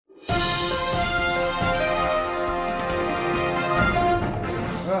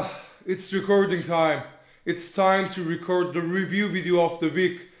it's recording time. It's time to record the review video of the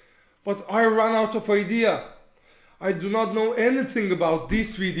week. But I ran out of idea. I do not know anything about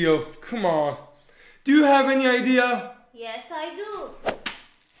this video. Come on. Do you have any idea? Yes, I do.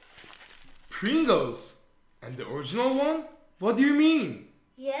 Pringles? And the original one? What do you mean?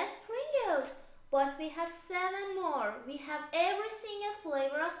 Yes, Pringles. But we have 7 more. We have every single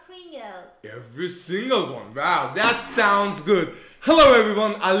flavor of Pringles. Every single one. Wow, that sounds good. Hello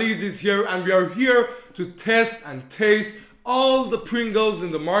everyone, Aliz is here and we are here to test and taste all the Pringles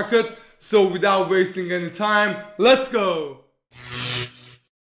in the market. So without wasting any time, let's go.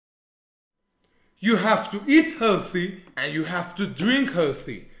 You have to eat healthy and you have to drink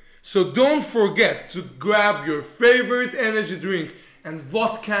healthy. So don't forget to grab your favorite energy drink. And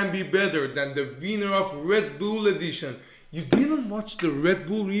what can be better than the winner of Red Bull edition? You didn't watch the Red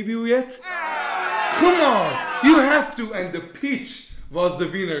Bull review yet? Come on, you have to, and the peach was the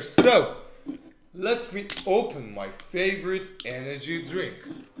winner. So, let me open my favorite energy drink.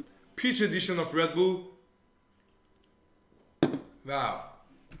 Peach edition of Red Bull. Wow,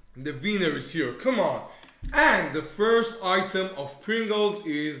 the winner is here, come on. And the first item of Pringles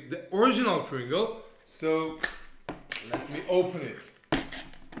is the original Pringle. So, let me open it.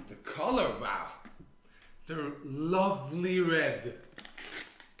 The color, wow. They're lovely red.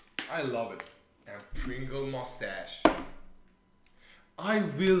 I love it. And Pringle mustache. I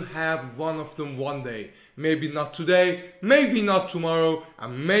will have one of them one day. Maybe not today, maybe not tomorrow,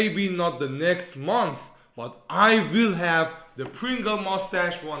 and maybe not the next month. But I will have the Pringle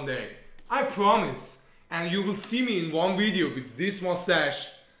mustache one day. I promise. And you will see me in one video with this mustache.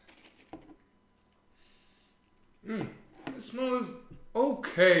 The smell is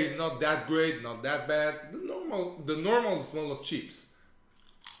okay, not that great, not that bad. The normal smell of chips.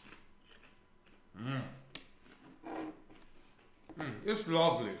 It's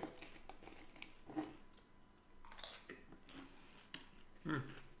lovely.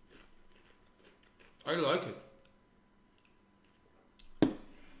 I like it.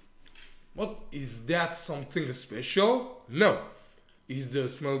 But is that something special? No. Is the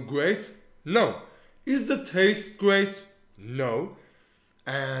smell great? No. Is the taste great? No.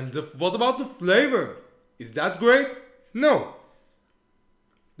 And what about the flavor? Is that great? No.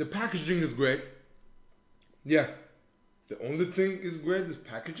 The packaging is great. Yeah. The only thing is great is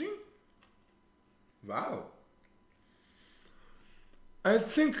packaging? Wow. I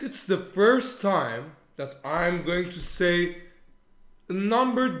think it's the first time that I'm going to say a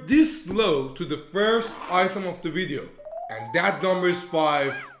number this low to the first item of the video. And that number is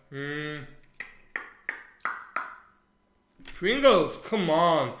 5. Pringles, come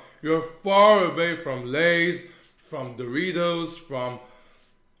on. You're far away from Lay's, from Doritos, from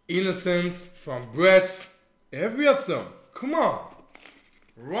Innocence, from Brett's. Every of them. Come on.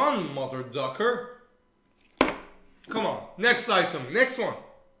 Run, mother ducker. Come on. Next item. Next one.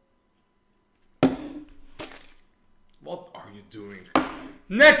 What are you doing?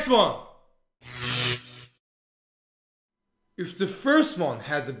 Next one. If the first one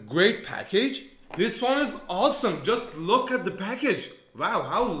has a great package, this one is awesome. Just look at the package. Wow,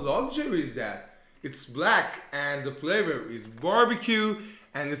 how luxury is that? It's black and the flavor is barbecue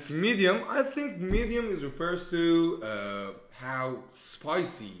and it's medium. I think medium is refers to how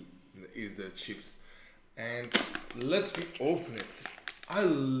spicy is the chips. And let me open it. I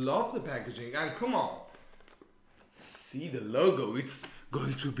love the packaging and come on. See the logo, it's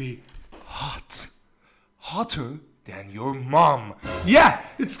going to be hot. Hotter than your mom. Yeah,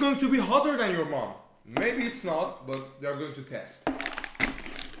 it's going to be hotter than your mom. Maybe it's not, but they're going to test.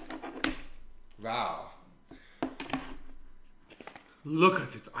 Wow. Look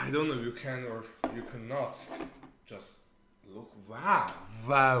at it. I don't know if you can or you cannot. Just look. Wow.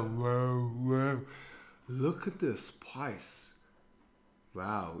 Wow, wow, wow. Look at the spice.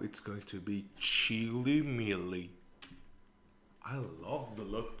 Wow, it's going to be chili mealy. I love the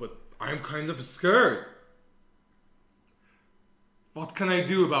look, but I'm kind of scared. What can I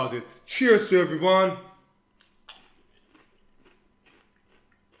do about it? Cheers to everyone.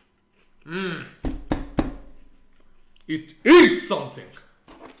 It is something.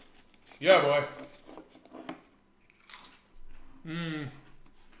 Yeah, boy.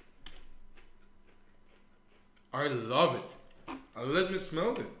 I love it. Let me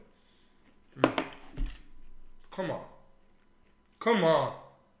smell it. Come on. Come on.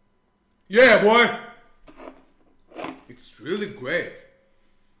 Yeah, boy. It's really great.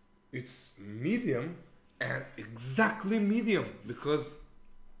 It's medium and exactly medium because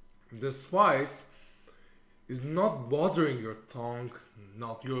the spice is not bothering your tongue,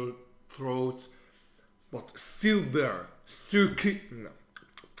 not your throat, but still there. Still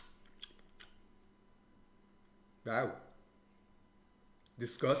Wow.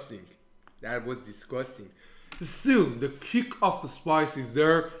 Disgusting. That was disgusting. Still, the kick of the spice is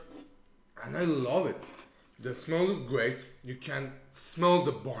there, and I love it. The smell is great. You can smell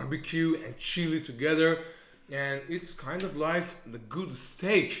the barbecue and chili together, and it's kind of like the good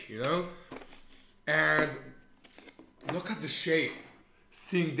steak, you know? And look at the shape.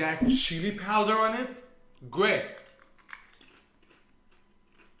 Seeing that chili powder on it, great.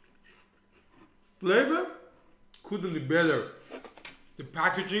 Flavor couldn't be better. The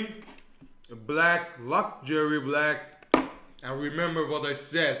packaging, a black, luxury black. And remember what I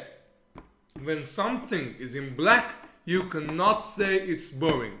said. When something is in black, you cannot say it's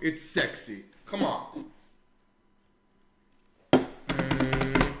boring. It's sexy. Come on.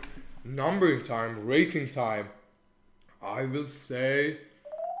 Numbering time, rating time. I will say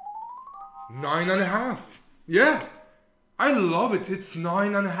 9.5. Yeah, I love it. It's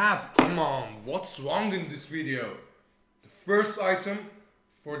 9.5. Come on, what's wrong in this video? The first item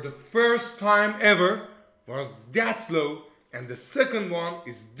for the first time ever was that low, and the second one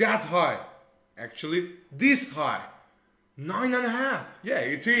is that high. Actually, this high. 9.5. Yeah,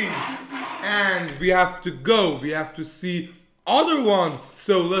 it is. And we have to go. We have to see other ones.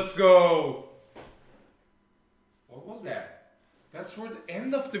 So let's go. What was that? That's for the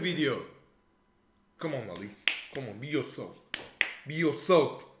end of the video. Come on, Alice. Come on, be yourself. Be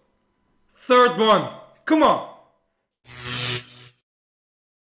yourself. Third one. Come on.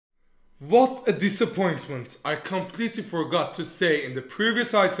 What a disappointment. I completely forgot to say in the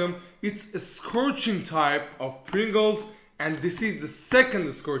previous item, it's a scorching type of Pringles, and this is the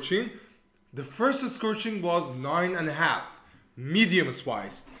second scorching. The first scorching was 9.5. Medium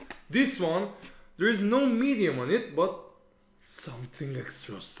spice. This one, there is no medium on it, but something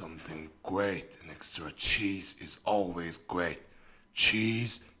extra, something great. And extra cheese is always great.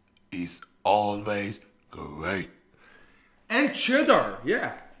 Cheese is always great. And cheddar,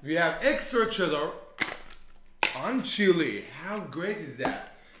 yeah. We have extra cheddar on chili. How great is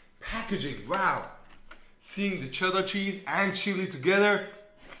that? Packaging, wow. Seeing the cheddar cheese and chili together.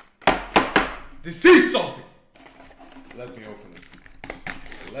 This is something. Let me open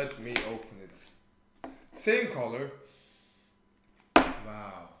it. Let me open it. Same color.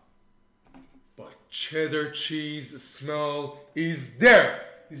 Wow. But cheddar cheese smell is there.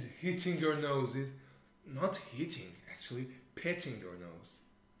 Is hitting your nose. It's not hitting, actually petting your nose.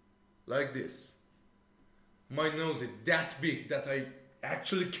 Like this. My nose is that big that I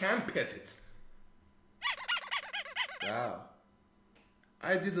actually can pet it. Wow.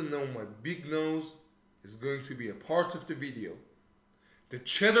 I didn't know my big nose is going to be a part of the video. The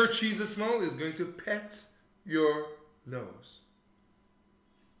cheddar cheese smell is going to pet your nose.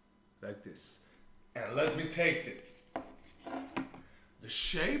 Like this. And let me taste it. The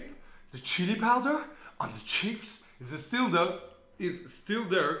shape, the chili powder on the chips is still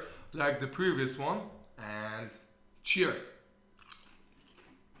there like the previous one. And cheers.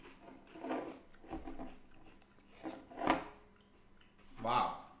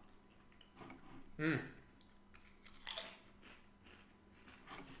 Wow.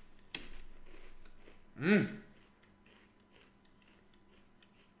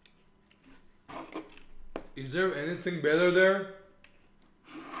 Is there anything better there?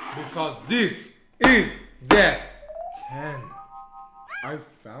 Because this is the 10. I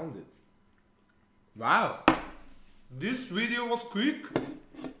found it. Wow. This video was quick.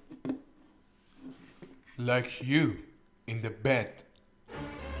 Like you in the bed.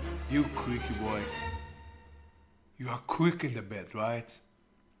 You quickie boy. You are quick in the bed, right?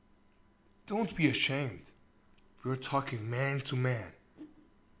 Don't be ashamed. We're talking man to man.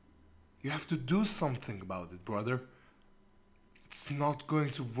 You have to do something about it, brother. It's not going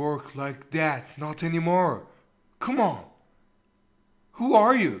to work like that. Not anymore. Come on. Who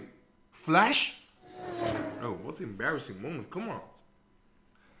are you? Flash? Oh, what an embarrassing moment. Come on.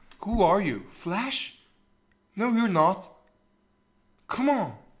 Who are you? Flash? No, you're not. Come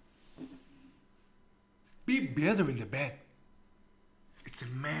on. Be better in the bed. It's a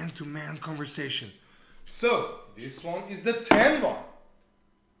man-to-man conversation. So, this one is the 10 one.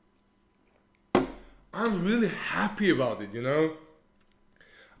 I'm really happy about it, you know.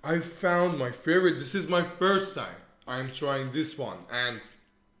 I found my favorite. This is my first time I'm trying this one, and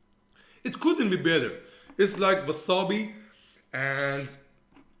it couldn't be better. It's like wasabi, and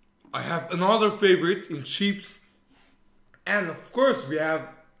I have another favorite in chips. And of course we have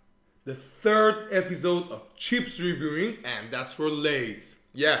the third episode of chips reviewing, and that's for Lay's.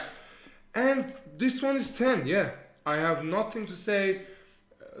 Yeah. And this one is 10, yeah. I have nothing to say.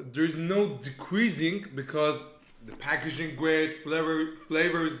 There's no decreasing because the packaging great,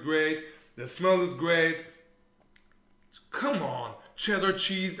 flavor is great, the smell is great. Come on, cheddar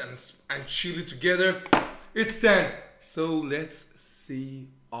cheese and chili together, it's 10. So let's see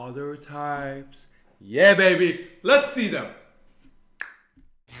other types. Yeah, baby, let's see them.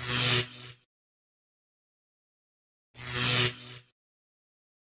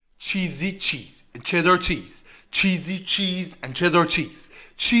 Cheesy cheese and cheddar cheese. Cheesy cheese and cheddar cheese.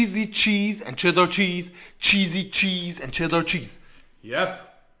 Cheesy cheese and cheddar cheese. Cheesy cheese and cheddar cheese. Yep,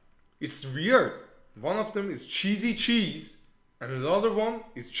 it's weird. One of them is cheesy cheese and another one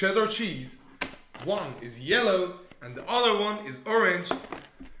is cheddar cheese. One is yellow and the other one is orange.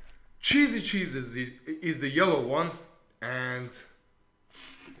 Cheesy cheese is the yellow one, and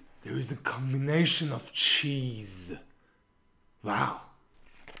there is a combination of cheese. Wow,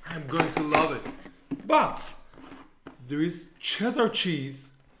 I'm going to love it. But there is cheddar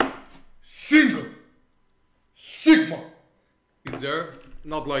cheese single. Sigma. Is there?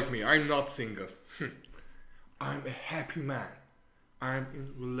 Not like me, I'm not single. I'm a happy man. I'm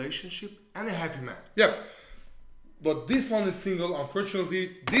in relationship and a happy man. Yep. But this one is single.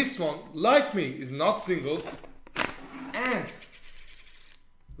 Unfortunately, this one, like me, is not single. And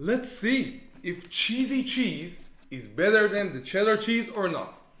let's see if cheesy cheese is better than the cheddar cheese or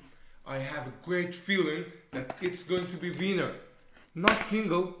not. I have a great feeling that it's going to be winner. Not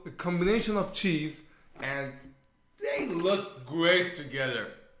single, a combination of cheese, and they look great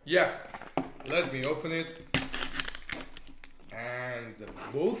together. Yeah, let me open it. And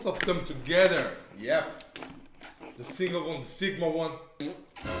both of them together. Yep. The single one, the Sigma one.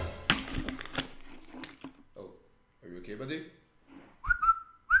 Oh, are you okay, buddy?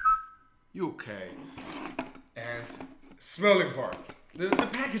 You okay? And smelling part. The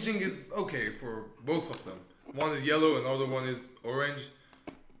packaging is okay for both of them. One is yellow, another one is orange.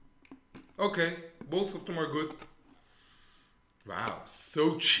 Okay, both of them are good. Wow,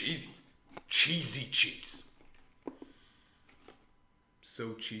 so cheesy. Cheesy cheese.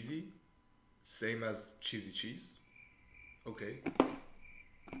 So cheesy. Same as cheesy cheese. Okay.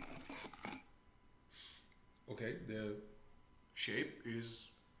 Okay, the shape is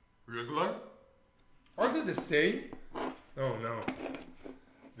regular. Are they the same? Oh no.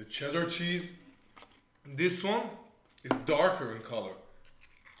 The cheddar cheese, this one is darker in color.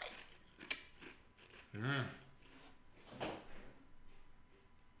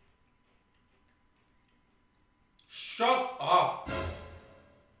 Shut up!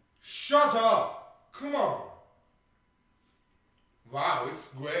 Shut up! Come on! Wow,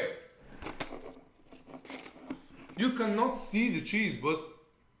 it's great. You cannot see the cheese, but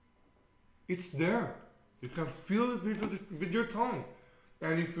it's there. You can feel it with your tongue.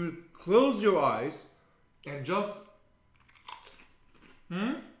 And if you close your eyes and just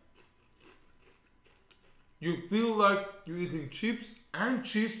you feel like you're eating chips and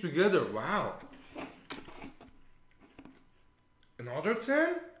cheese together. Wow. Another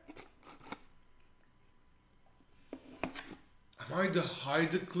 10? Am I the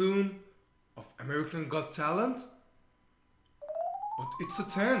Heidi Klum of American Got Talent? But it's a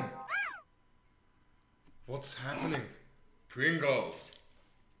 10. What's happening? Pringles.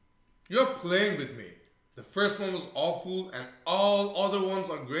 You're playing with me. The first one was awful and all other ones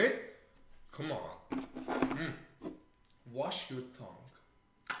are great? Come on. Wash your tongue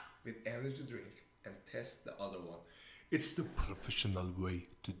with energy drink and test the other one. It's the professional way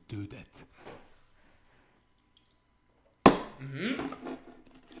to do that.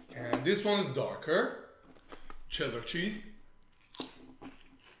 And this one is darker. Cheddar cheese.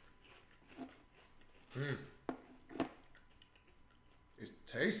 It's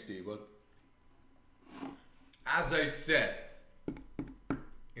tasty, but as I said,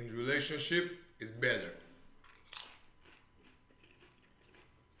 in relationship is better.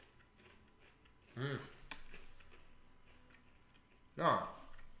 No,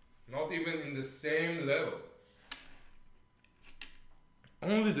 not even in the same level.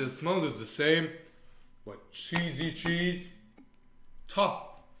 Only the smell is the same, but cheesy cheese,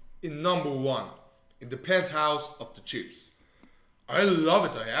 top in number 1 in the penthouse of the chips. I love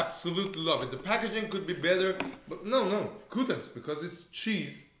it. I absolutely love it. The packaging could be better, but no, couldn't, because it's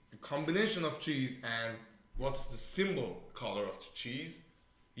cheese, a combination of cheese, and what's the symbol color of the cheese?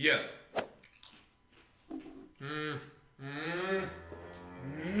 Yellow.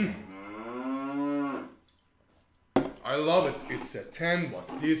 I love it. It's a 10,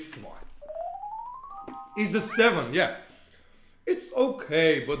 but this one is a 7. Yeah, it's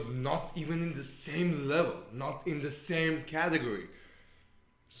okay, but not even in the same level, not in the same category.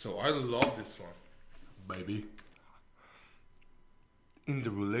 So I love this one, baby. In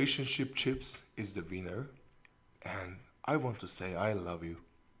the relationship, chips is the winner, and I want to say I love you.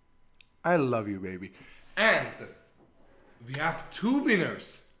 I love you, baby. And we have two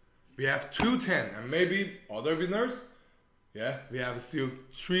winners. We have 210 and maybe other winners. Yeah, we have still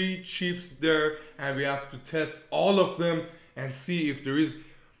 3 chips there and we have to test all of them and see if there is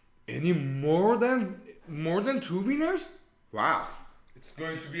any more than 2 winners. Wow, it's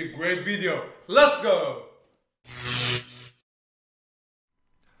going to be a great video. Let's go.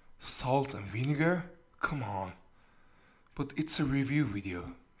 Salt and vinegar? Come on. But it's a review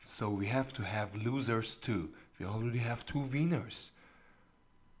video, so we have to have losers too. We already have 2 winners.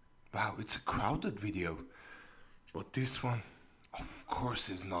 Wow, it's a crowded video. But this one, of course,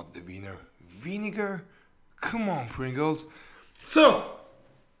 is not the winner. Vinegar? Come on, Pringles. So,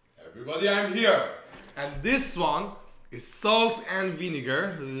 everybody, I'm here. And this one is salt and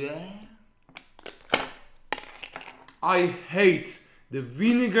vinegar. I hate the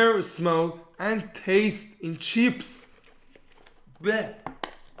vinegar smell and taste in chips. Bleh.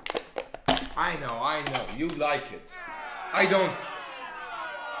 I know, you like it. I don't.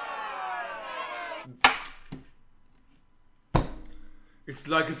 It's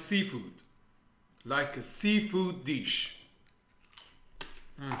like a seafood dish.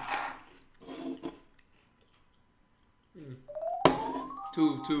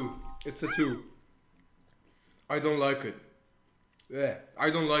 Two. It's a 2. I don't like it. Yeah, I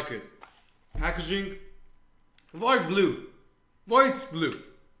don't like it. Packaging. Why blue? Why it's blue?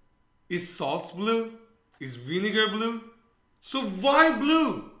 Is salt blue? Is vinegar blue? So why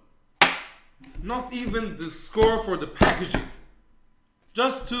blue? Not even the score for the packaging.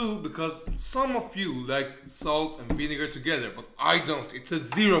 Just 2 because some of you like salt and vinegar together, but I don't. It's a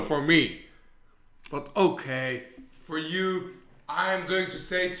 0 for me. But okay, for you, I'm going to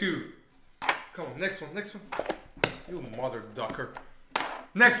say 2. Come on, next one. You mother ducker.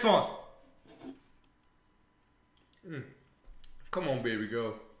 Next one. Come on, baby,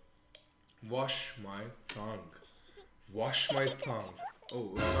 go. Wash my tongue. Wash my tongue.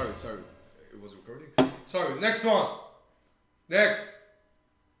 Oh, sorry. It was recording. Sorry, next one. Next.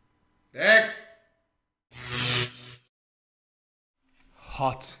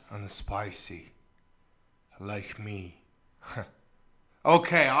 Hot and spicy. Like me.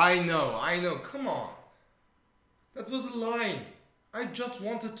 Okay, I know. Come on. That was a line. I just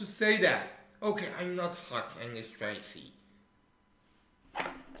wanted to say that. Okay, I'm not hot and spicy.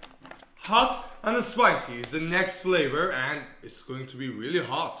 Hot and spicy is the next flavor and it's going to be really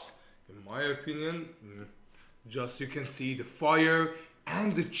hot. In my opinion, just you can see the fire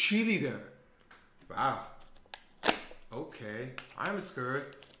and the chili there. Wow. Okay, I'm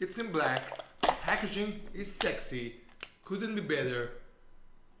scared. It's in black. Packaging is sexy. Couldn't be better.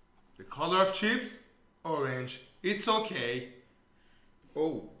 The color of chips? Orange. It's okay.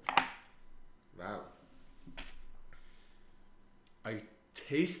 Oh. Wow. I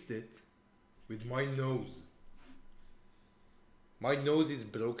taste it with my nose. My nose is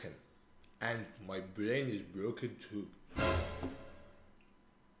broken. And my brain is broken too.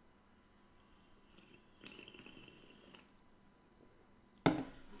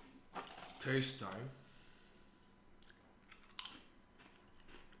 Taste time.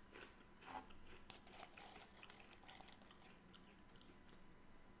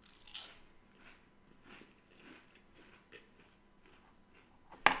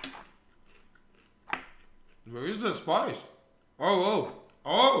 Where is the spice? Oh!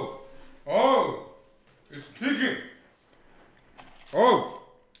 It's kicking! Oh!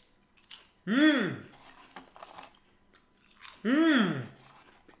 Mmm!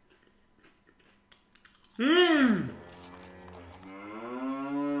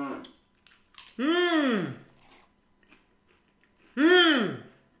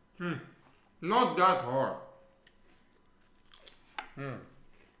 Not that hard.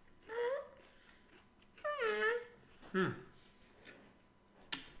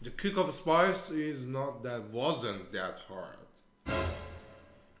 The kick of spice is not that wasn't that hard.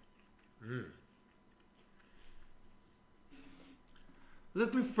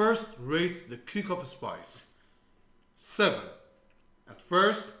 Let me first rate the kick of spice. 7. At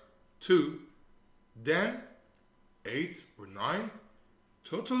first, 2, then 8 or 9,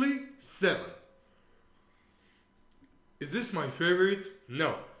 totally 7. Is this my favorite?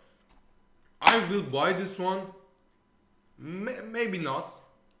 No. I will buy this one. Maybe not.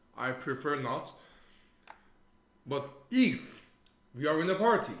 I prefer not. But if we are in a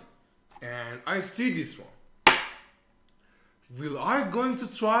party and I see this one, will I going to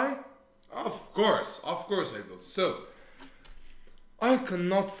try? Of course I will. So, I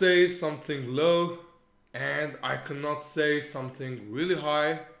cannot say something low and I cannot say something really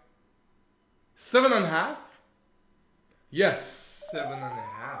high. 7.5? Yes,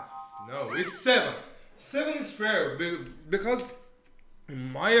 7.5. No, it's 7. 7 is fair because,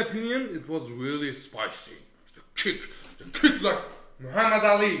 in my opinion, it was really spicy. The kick like Muhammad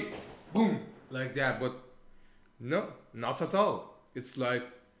Ali, boom, like that. But no, not at all. It's like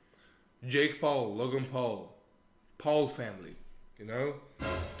Jake Paul, Logan Paul, Paul family, you know?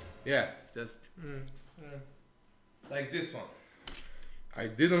 Yeah, just like this one. I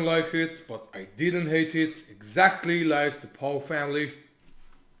didn't like it, but I didn't hate it. Exactly like the Paul family.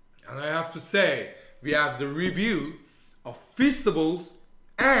 And I have to say, we have the review of Feastables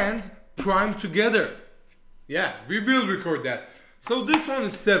and Prime together. Yeah, we will record that. So this one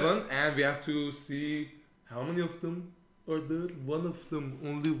is 7, and we have to see how many of them are there. One of them,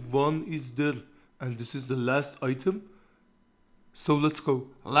 only one is there. And this is the last item. So let's go.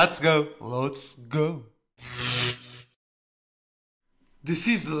 Let's go. Let's go. This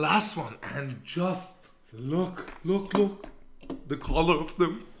is the last one, and just look. The color of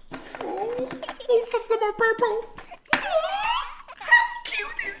them. Oh, both of them are purple. Oh, how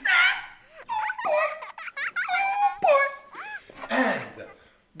cute is that? Oh boy. And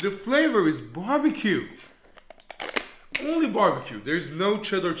the flavor is barbecue. Only barbecue. There's no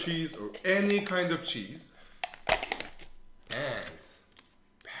cheddar cheese or any kind of cheese. And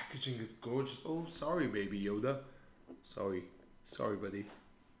packaging is gorgeous. Oh, sorry, baby Yoda. Sorry, buddy.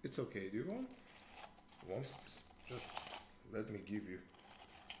 It's okay. Do you want some? Just let me give you.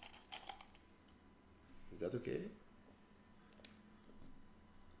 Is that okay?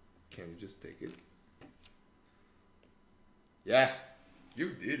 Can you just take it? Yeah,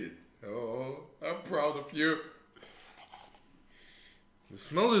 you did it. Oh, I'm proud of you. The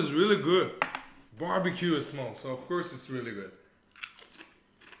smell is really good. Barbecue smell, so of course it's really good.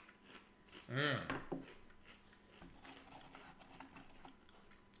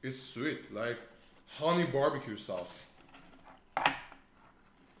 It's sweet, like honey barbecue sauce.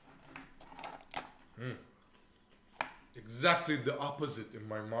 Exactly the opposite in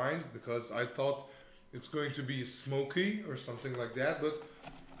my mind, because I thought it's going to be smoky or something like that, but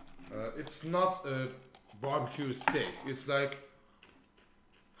it's not a barbecue steak. It's like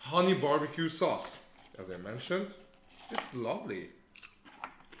honey barbecue sauce. As I mentioned, it's lovely.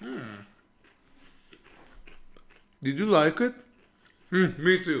 Did you like it?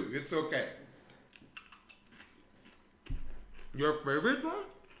 Me too. It's okay. Your favorite one?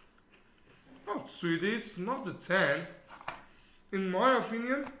 Oh, sweetie, it's not a 10. In my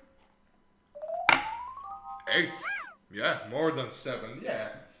opinion, 8. Yeah, more than 7. Yeah.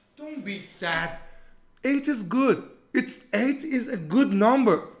 Don't be sad. 8 is good. 8 is a good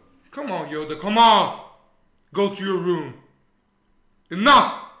number. Come on, Yoda, come on. Go to your room.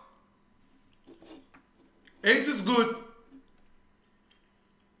 Enough. 8 is good.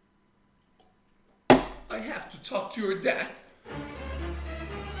 I have to talk to your dad.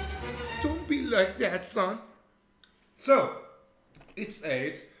 Don't be like that, son. So, it's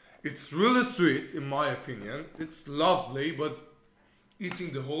 8. It's really sweet, in my opinion. It's lovely, but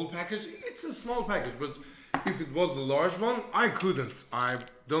eating the whole package, it's a small package, but if it was a large one, I couldn't. I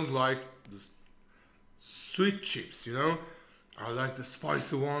don't like the sweet chips, you know? I like the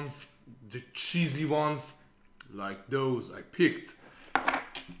spicy ones, the cheesy ones, like those I picked.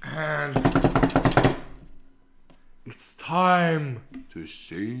 And it's time to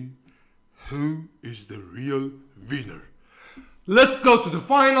see who is the real winner. Let's go to the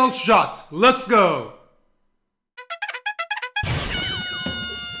final shot. Let's go.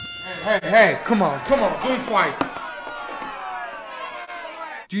 Hey, come on, don't fight.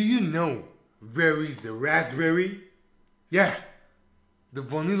 Do you know where is the raspberry? Yeah, the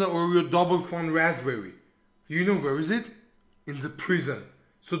vanilla Oreo double fun raspberry. You know where is it? In the prison.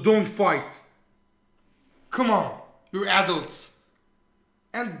 So don't fight. Come on, you're adults.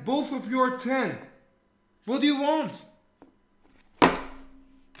 And both of you are 10. What do you want?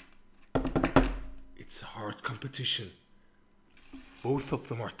 It's a hard competition. Both of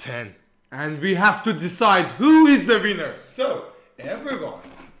them are 10. And we have to decide who is the winner. So, everyone.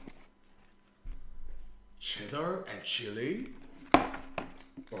 Cheddar and chili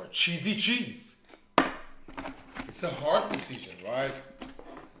or cheesy cheese? It's a hard decision, right?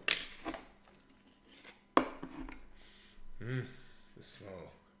 The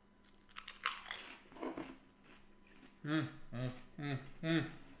smell.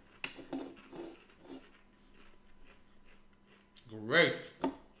 Great.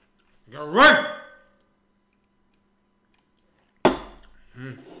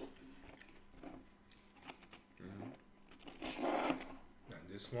 And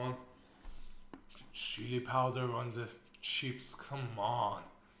this one, chili powder on the chips. Come on,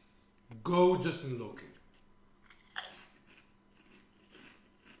 go just looking.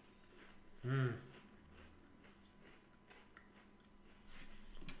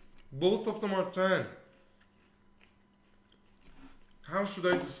 Both of them are 10. How should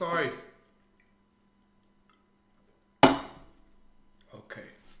I decide? Okay.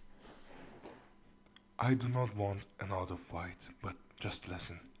 I do not want another fight, but just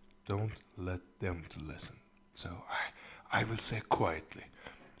listen. Don't let them to listen. So I will say quietly.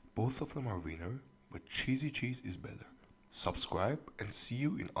 Both of them are winner, but cheesy cheese is better. Subscribe and see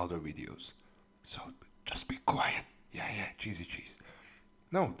you in other videos. So just be quiet. Yeah, cheesy cheese.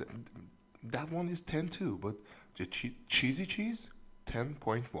 No, that one is 10 too, but the cheesy cheese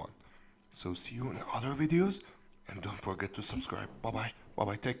 10.1. So see you in other videos and don't forget to subscribe. Bye bye. Bye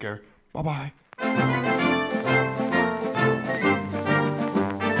bye. Take care. Bye bye.